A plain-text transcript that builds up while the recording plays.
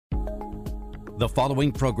The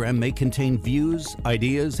following program may contain views,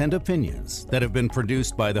 ideas, and opinions that have been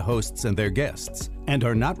produced by the hosts and their guests and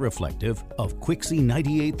are not reflective of Quixie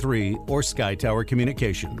 98.3 or Sky Tower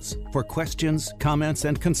Communications. For questions, comments,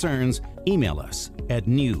 and concerns, email us at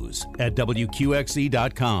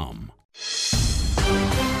news@wqxe.com.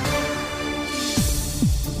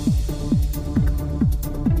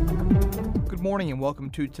 Good morning and welcome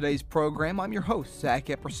to today's program. I'm your host, Zach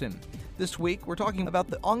Epperson. This week, we're talking about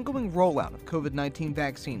the ongoing rollout of COVID-19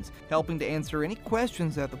 vaccines, helping to answer any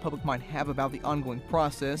questions that the public might have about the ongoing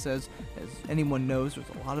process. As anyone knows, there's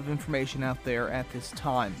a lot of information out there at this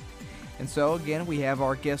time. And so, again, we have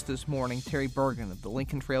our guest this morning, Terry Bergen of the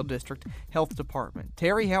Lincoln Trail District Health Department.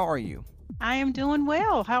 Terry, how are you? I am doing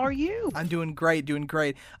well. How are you? I'm doing great.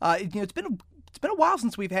 It's been a while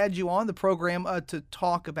since we've had you on the program to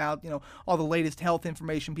talk about, all the latest health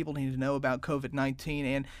information people need to know about COVID-19.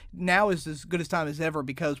 And now is as good a time as ever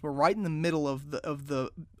because we're right in the middle of the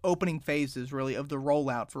opening phases, really, of the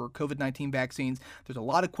rollout for COVID-19 vaccines. There's a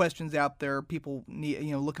lot of questions out there. People need,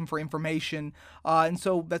 looking for information. And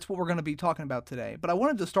so that's what we're going to be talking about today. But I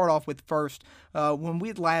wanted to start off with first, when we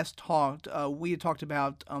had last talked, we had talked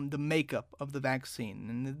about the makeup of the vaccine.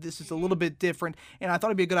 And this is a little bit different. And I thought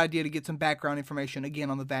it'd be a good idea to get some background information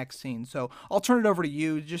again on the vaccine. So I'll turn it over to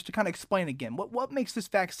you just to kind of explain again what makes this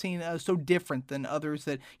vaccine so different than others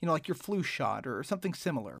that, like your flu shot or something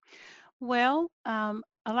similar. Well, a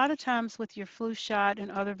lot of times with your flu shot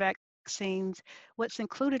and other vaccines, what's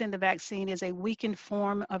included in the vaccine is a weakened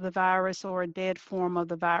form of the virus or a dead form of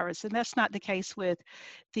the virus. And that's not the case with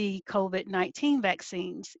the COVID-19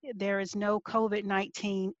 vaccines. There is no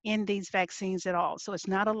COVID-19 in these vaccines at all. So it's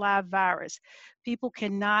not a live virus. People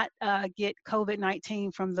cannot get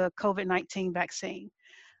COVID-19 from the COVID-19 vaccine.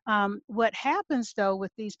 What happens, though,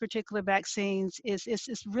 with these particular vaccines is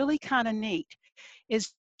really kind of neat,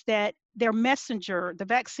 is that their messenger, the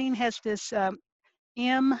vaccine has this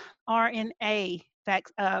mRNA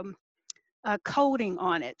coding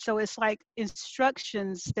on it. So it's like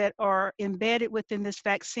instructions that are embedded within this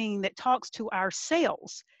vaccine that talks to our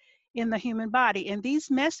cells in the human body. And these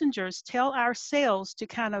messengers tell our cells to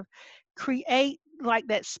kind of create like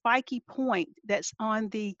that spiky point that's on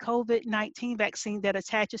the COVID-19 vaccine that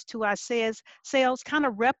attaches to our cells kind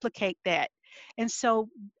of replicate that. And so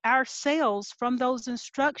our cells from those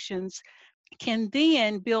instructions can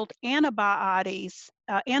then build antibodies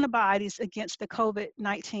against the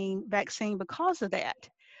COVID-19 vaccine because of that.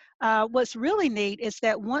 What's really neat is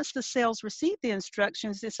that once the cells receive the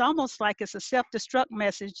instructions, it's almost like it's a self-destruct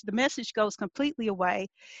message. The message goes completely away.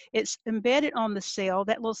 It's embedded on the cell.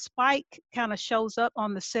 That little spike kind of shows up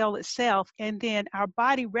on the cell itself, and then our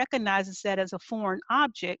body recognizes that as a foreign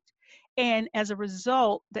object. And as a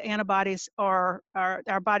result, the antibodies our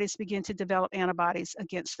bodies begin to develop antibodies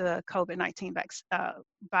against the COVID-19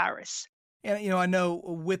 virus. And, I know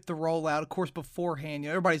with the rollout, of course, beforehand,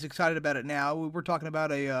 everybody's excited about it now. We're talking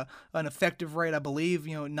about an effective rate, I believe,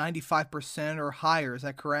 95% or higher. Is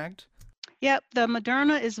that correct? Yep, the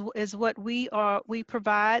Moderna is what we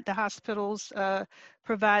provide. The hospitals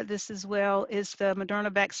provide this as well, is the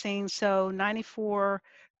Moderna vaccine. So 94%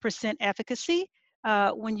 efficacy.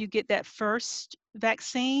 When you get that first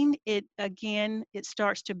vaccine, it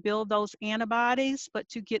starts to build those antibodies, but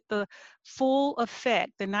to get the full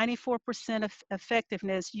effect, the 94% of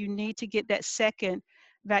effectiveness, you need to get that second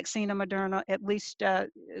vaccine of Moderna at least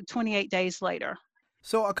 28 days later.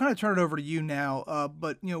 So I'll kind of turn it over to you now,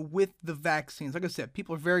 but with the vaccines, like I said,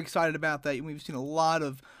 people are very excited about that. We've seen a lot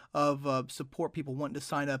of support, people wanting to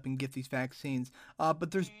sign up and get these vaccines, but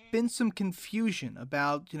there's been some confusion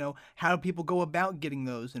about how do people go about getting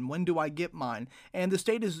those and when do I get mine? And the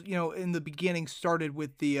state is in the beginning started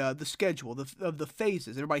with the schedule of the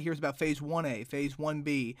phases. Everybody hears about phase 1A, phase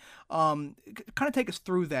 1B. Kind of take us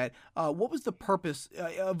through that. What was the purpose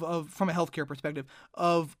of from a healthcare perspective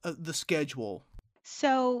of the schedule?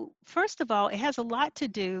 So first of all, it has a lot to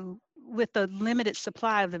do with the limited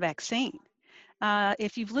supply of the vaccine.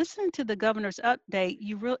 If you've listened to the governor's update,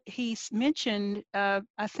 he's mentioned, I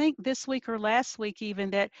think this week or last week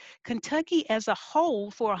even, that Kentucky as a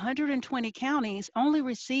whole for 120 counties only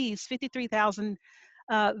receives 53,000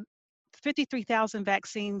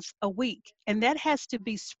 vaccines a week. And that has to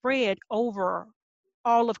be spread over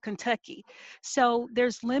all of Kentucky. So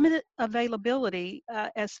there's limited availability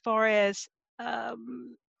as far as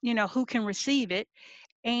who can receive it.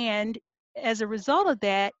 And as a result of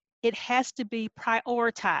that, it has to be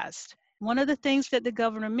prioritized. One of the things that the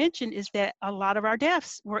governor mentioned is that a lot of our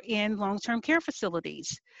deaths were in long-term care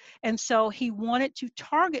facilities. And so he wanted to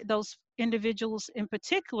target those individuals in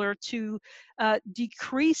particular to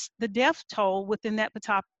decrease the death toll within that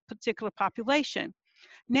particular population.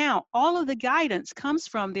 Now, all of the guidance comes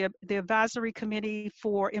from the Advisory Committee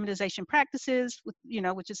for Immunization Practices,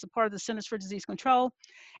 which is a part of the Centers for Disease Control,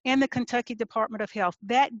 and the Kentucky Department of Health.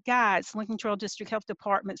 That guides Lincoln Trail District Health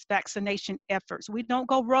Department's vaccination efforts. We don't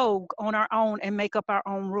go rogue on our own and make up our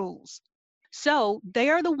own rules. So they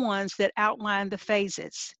are the ones that outline the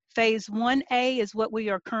phases. Phase 1A is what we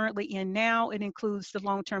are currently in now. It includes the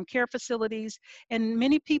long-term care facilities. And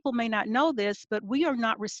many people may not know this, but we are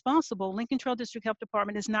not responsible. Lincoln Trail District Health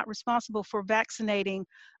Department is not responsible for vaccinating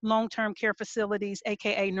long-term care facilities,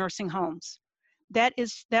 AKA nursing homes. That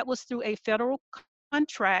was through a federal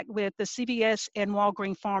contract with the CVS and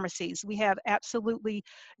Walgreens pharmacies. We have absolutely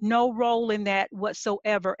no role in that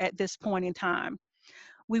whatsoever at this point in time.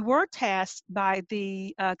 We were tasked by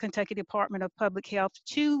the Kentucky Department of Public Health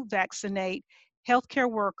to vaccinate healthcare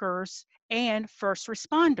workers and first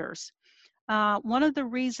responders. One of the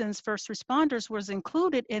reasons first responders was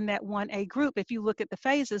included in that 1A group, if you look at the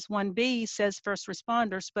phases, 1B says first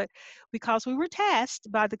responders, but because we were tasked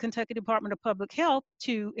by the Kentucky Department of Public Health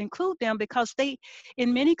to include them, because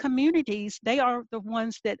in many communities, they are the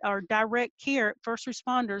ones that are direct care. First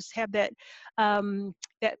responders have that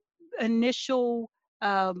initial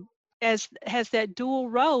has that dual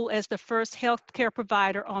role as the first healthcare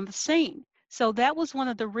provider on the scene. So that was one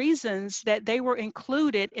of the reasons that they were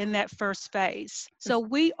included in that first phase. So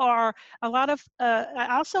we are I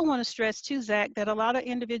also want to stress too, Zach, that a lot of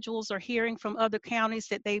individuals are hearing from other counties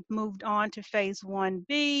that they've moved on to phase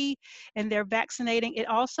 1B and they're vaccinating. It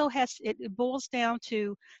also it boils down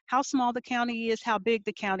to how small the county is, how big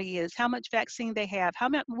the county is, how much vaccine they have,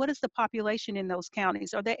 what is the population in those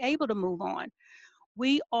counties? Are they able to move on?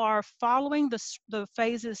 We are following the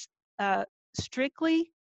phases strictly.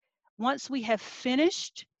 Once we have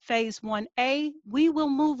finished phase 1A, we will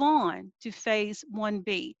move on to phase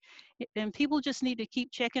 1B. And people just need to keep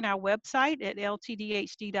checking our website at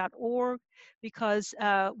ltdhd.org because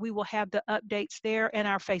we will have the updates there and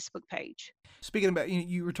our Facebook page. Speaking about,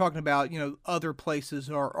 you were talking about, other places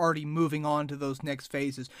are already moving on to those next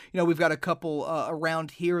phases. We've got a couple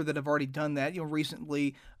around here that have already done that.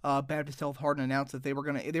 Recently, Baptist Health Hardin announced that they were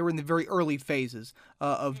in the very early phases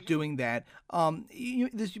of doing that. You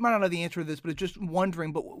might not know the answer to this, but it's just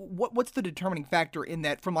wondering, but what's the determining factor in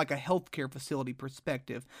that from like a healthcare facility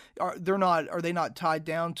perspective? Are they not tied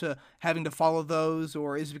down to having to follow those,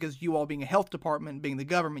 or is it because you all being a health department, being the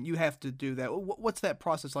government, you have to do that? What's that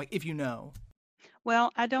process like, if you know?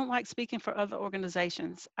 Well, I don't like speaking for other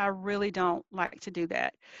organizations. I really don't like to do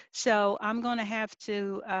that. So I'm going to have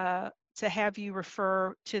you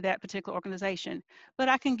refer to that particular organization. But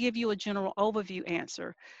I can give you a general overview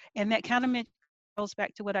answer. And that kind of goes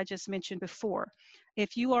back to what I just mentioned before.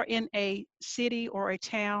 If you are in a city or a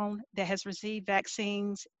town that has received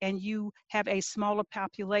vaccines and you have a smaller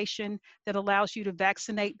population that allows you to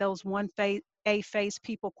vaccinate those 1A phase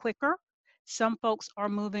people quicker, some folks are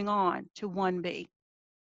moving on to 1B.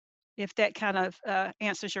 If that kind of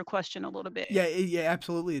answers your question a little bit. Yeah,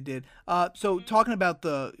 absolutely it did. So talking about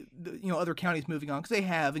the other counties moving on, because they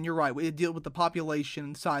have, and you're right, we deal with the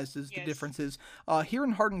population sizes, the differences. Here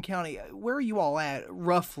in Hardin County, where are you all at,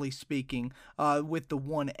 roughly speaking, with the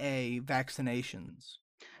 1A vaccinations?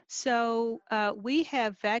 So we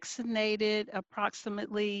have vaccinated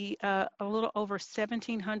approximately a little over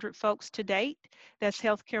 1,700 folks to date. That's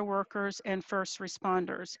healthcare workers and first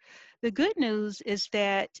responders. The good news is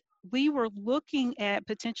that we were looking at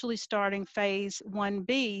potentially starting phase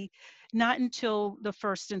 1B not until the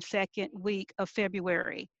first and second week of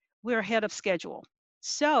February. We're ahead of schedule.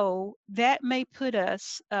 So that may put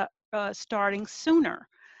us starting sooner.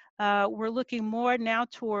 We're looking more now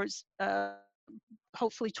towards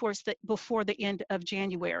hopefully before the end of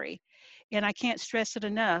January. And I can't stress it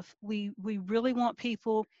enough. We really want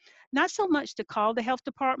people not so much to call the health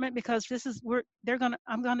department, because the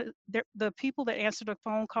people that answer the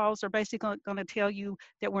phone calls are basically going to tell you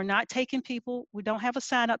that we're not taking people. We don't have a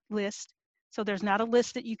sign-up list. So there's not a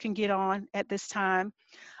list that you can get on at this time.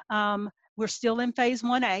 We're still in phase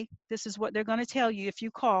 1A. This is what they're going to tell you if you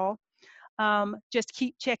call. Just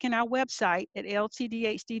keep checking our website at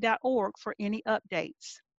ltdhd.org for any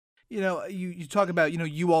updates. You talk about,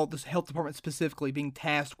 you all, this health department specifically, being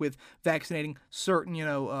tasked with vaccinating certain,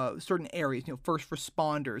 certain areas, first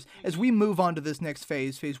responders. As we move on to this next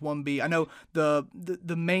phase 1B, I know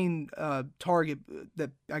the main target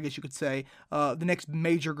that I guess you could say, the next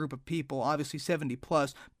major group of people, obviously 70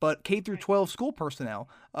 plus, but K through 12 school personnel,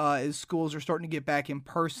 as schools are starting to get back in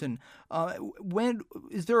person. When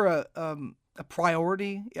is there a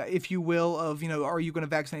priority, if you will, of, are you going to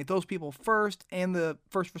vaccinate those people first and the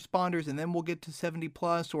first responders, and then we'll get to 70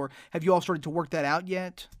 plus, or have you all started to work that out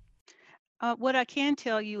yet? What I can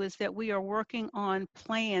tell you is that we are working on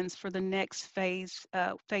plans for the next phase,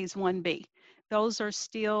 phase 1B. Those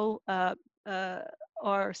uh, uh,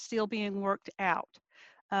 are still being worked out.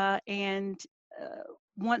 And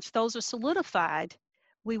once those are solidified,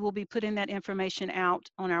 we will be putting that information out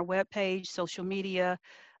on our webpage, social media,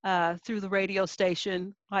 through the radio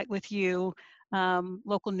station, like with you,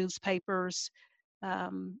 local newspapers,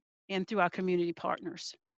 um, and through our community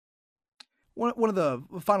partners. One of the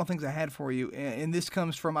final things I had for you, and this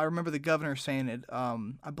comes from, I remember the governor saying it,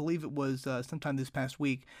 I believe it was sometime this past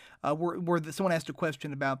week, someone asked a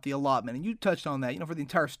question about the allotment, and you touched on that. For the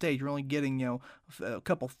entire state, you're only getting, a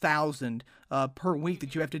couple thousand per week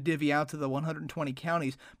that you have to divvy out to the 120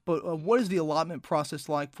 counties. But what is the allotment process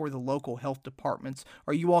like for the local health departments?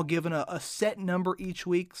 Are you all given a set number each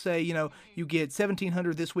week? Say, you get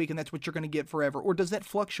 1,700 this week, and that's what you're going to get forever, or does that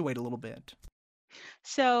fluctuate a little bit?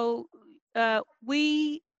 So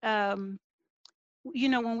we, when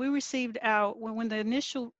we received when the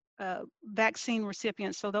initial vaccine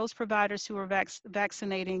recipients, so those providers who are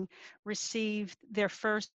vaccinating received their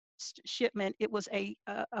first shipment, it was a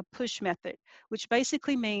push method, which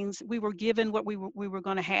basically means we were given what we were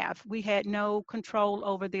going to have. We had no control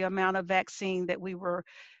over the amount of vaccine that we were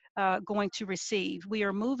going to receive. We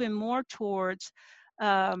are moving more towards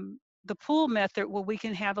the pull method, where we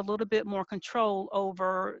can have a little bit more control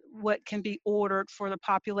over what can be ordered for the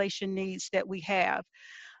population needs that we have.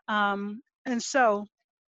 And so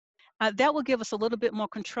that will give us a little bit more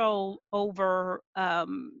control over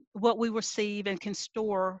what we receive and can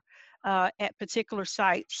store at particular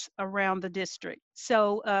sites around the district.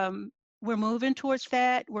 So we're moving towards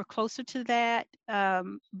that. We're closer to that.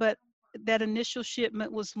 But that initial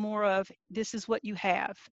shipment was more of, this is what you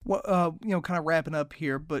have. Well, kind of wrapping up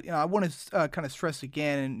here, but I want to kind of stress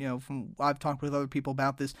again, and from I've talked with other people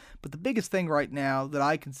about this, but the biggest thing right now that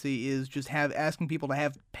I can see is just asking people to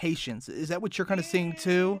have patience. Is that what you're kind of seeing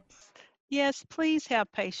too? Yes, please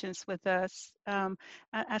have patience with us.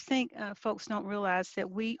 I think folks don't realize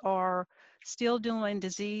that we are still doing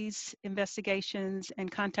disease investigations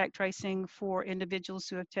and contact tracing for individuals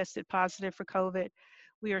who have tested positive for COVID.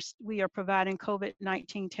 We are providing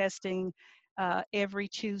COVID-19 testing every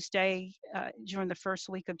Tuesday during the first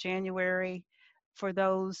week of January for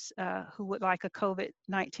those who would like a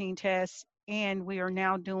COVID-19 test. And we are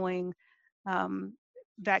now doing um,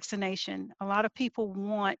 vaccination. A lot of people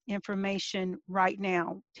want information right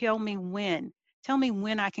now. Tell me when. Tell me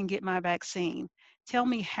when I can get my vaccine. Tell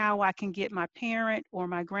me how I can get my parent or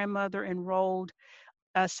my grandmother enrolled,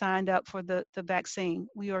 signed up for the vaccine.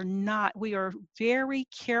 We are very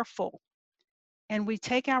careful, and we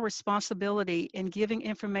take our responsibility in giving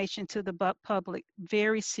information to the public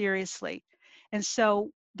very seriously. And so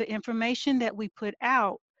the information that we put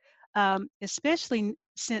out, especially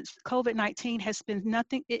since COVID-19 has been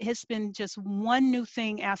nothing, it has been just one new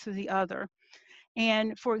thing after the other.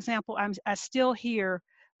 And for example, I still hear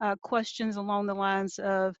questions along the lines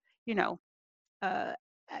of, you know, uh,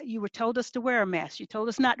 you were told us to wear a mask, you told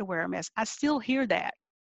us not to wear a mask. I still hear that.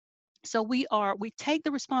 So we take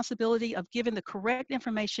the responsibility of giving the correct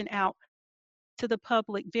information out to the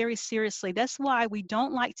public very seriously. That's why we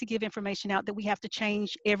don't like to give information out that we have to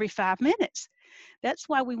change every 5 minutes. That's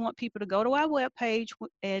why we want people to go to our webpage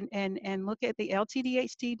and look at the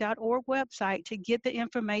ltdhd.org website to get the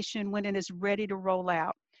information when it is ready to roll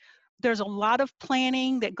out. There's a lot of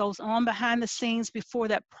planning that goes on behind the scenes before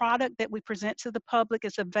that product that we present to the public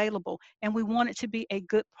is available. And we want it to be a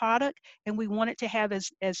good product, and we want it to have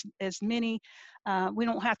as many, we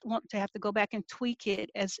don't want to have to go back and tweak it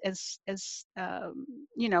as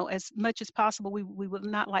much as possible. We would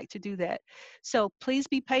not like to do that. So please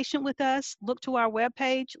be patient with us. Look to our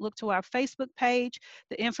webpage, look to our Facebook page.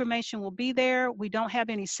 The information will be there. We don't have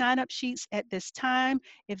any sign-up sheets at this time.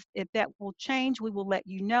 If that will change, we will let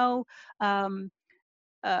you know. Um,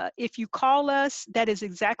 if you call us, that is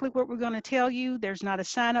exactly what we're going to tell you. There's not a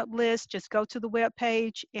sign-up list. Just go to the web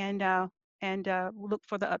page and look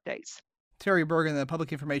for the updates. Terry Bergen, the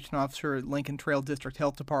Public Information Officer at Lincoln Trail District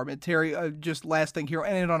Health Department. Terry, just last thing here,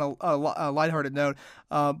 and on a lighthearted note,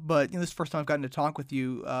 but this is the first time I've gotten to talk with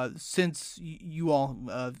you since you all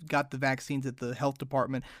got the vaccines at the health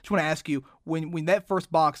department. Just want to ask you, when that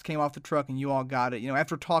first box came off the truck and you all got it,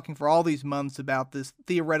 after talking for all these months about this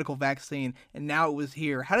theoretical vaccine, and now it was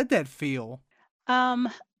here, how did that feel? Um,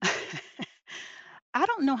 I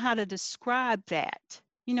don't know how to describe that.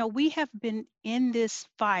 We have been in this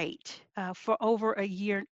fight for over a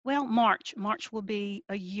year. Well, March will be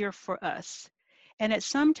a year for us. And at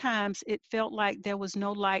sometimes it felt like there was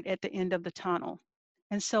no light at the end of the tunnel.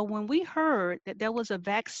 And so when we heard that there was a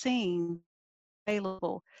vaccine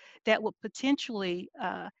available that would potentially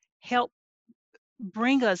help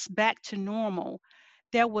bring us back to normal,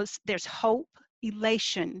 there's hope,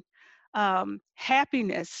 elation,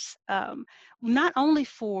 happiness, not only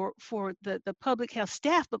for the public health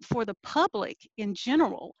staff, but for the public in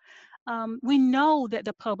general. We know that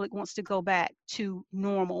the public wants to go back to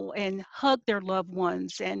normal and hug their loved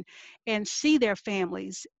ones and see their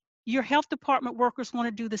families. Your health department workers want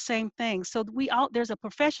to do the same thing. So there's a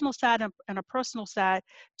professional side and a personal side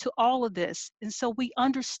to all of this. And so we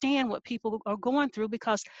understand what people are going through,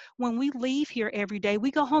 because when we leave here every day,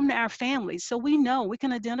 we go home to our families. So we know, we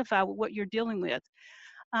can identify with what you're dealing with.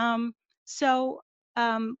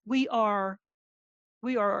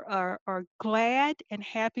 We are glad and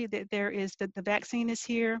happy that the vaccine is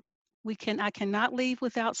here. I cannot leave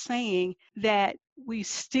without saying that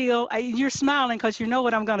you're smiling because you know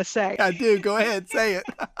what I'm going to say. I do. Go ahead, say it.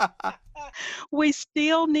 We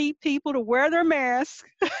still need people to wear their masks,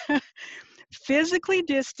 physically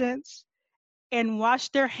distance, and wash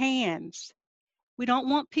their hands. We don't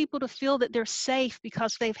want people to feel that they're safe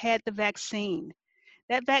because they've had the vaccine.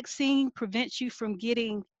 That vaccine prevents you from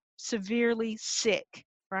getting severely sick,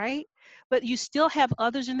 right? But you still have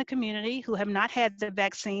others in the community who have not had the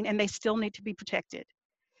vaccine, and they still need to be protected.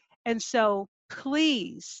 And so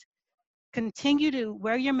please continue to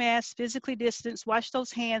wear your mask, physically distance, wash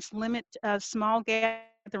those hands, limit small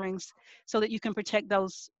gatherings so that you can protect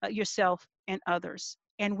those yourself and others.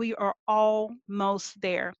 And we are almost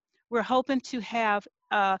there. We're hoping to have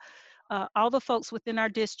all the folks within our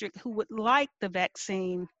district who would like the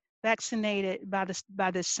vaccine vaccinated by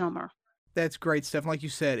this summer. That's great stuff. Like you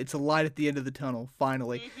said, it's a light at the end of the tunnel,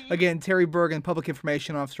 finally. Mm-hmm. Again, Terry Bergen, Public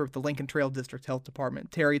Information Officer with the Lincoln Trail District Health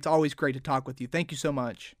Department. Terry, it's always great to talk with you. Thank you so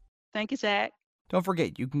much. Thank you, Zach. Don't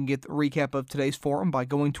forget, you can get the recap of today's forum by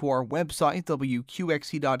going to our website,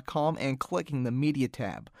 WQXC.com, and clicking the Media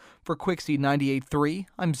tab. For Quixie 98.3,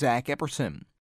 I'm Zach Epperson.